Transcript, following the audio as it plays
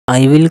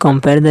I will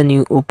compare the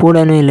new Oppo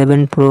Reno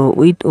 11 Pro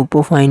with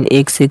Oppo Find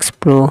X6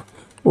 Pro.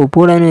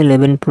 Oppo Reno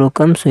 11 Pro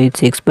comes with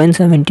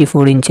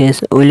 6.74 inches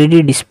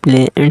OLED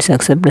display and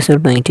success ratio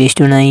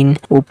 20:9.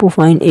 Oppo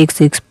Find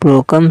X6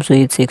 Pro comes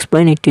with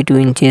 6.82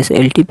 inches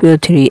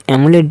LTPO3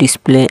 AMOLED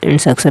display and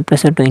success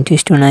ratio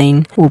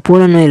 20:9. Oppo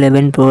Reno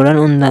 11 Pro run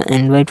on the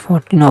Android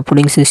 14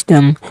 operating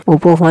system.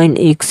 Oppo Find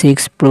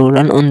X6 Pro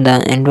run on the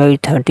Android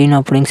 13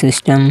 operating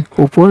system.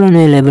 Oppo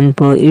Reno 11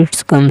 Pro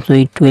it comes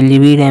with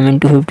 12GB RAM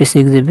and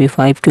 256GB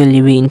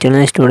 512GB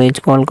internal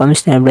storage. Qualcomm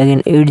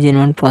Snapdragon 8 Gen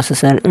 1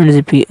 processor and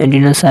GPU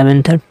Adreno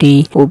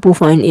 730. Oppo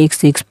Find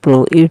X6 Pro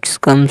it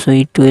comes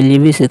with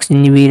 12GB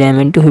 16GB RAM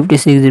and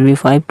 256GB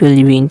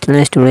 512GB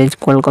internal storage.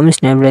 Qualcomm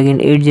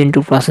Snapdragon 8 Gen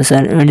 2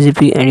 processor and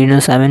GPU Adreno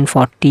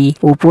 740.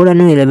 Oppo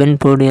Reno 11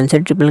 Pro dual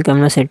set triple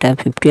camera setup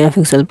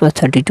 50MP plus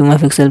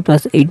 32MP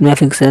plus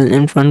 8MP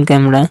and front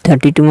camera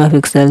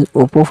 32MP.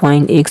 Oppo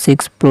Find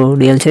X6 Pro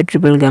dual set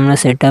triple camera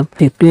setup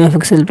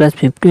 50MP plus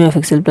 50MP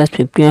plus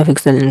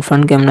 50MP and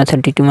front camera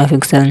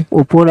 32MP.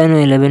 Oppo Reno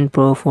 11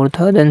 Pro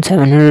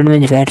 4700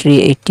 mAh battery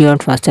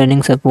 80W fast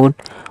charging support.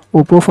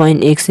 Oppo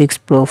Find X6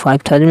 Pro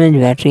 5000 mAh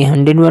battery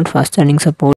 100W fast charging support.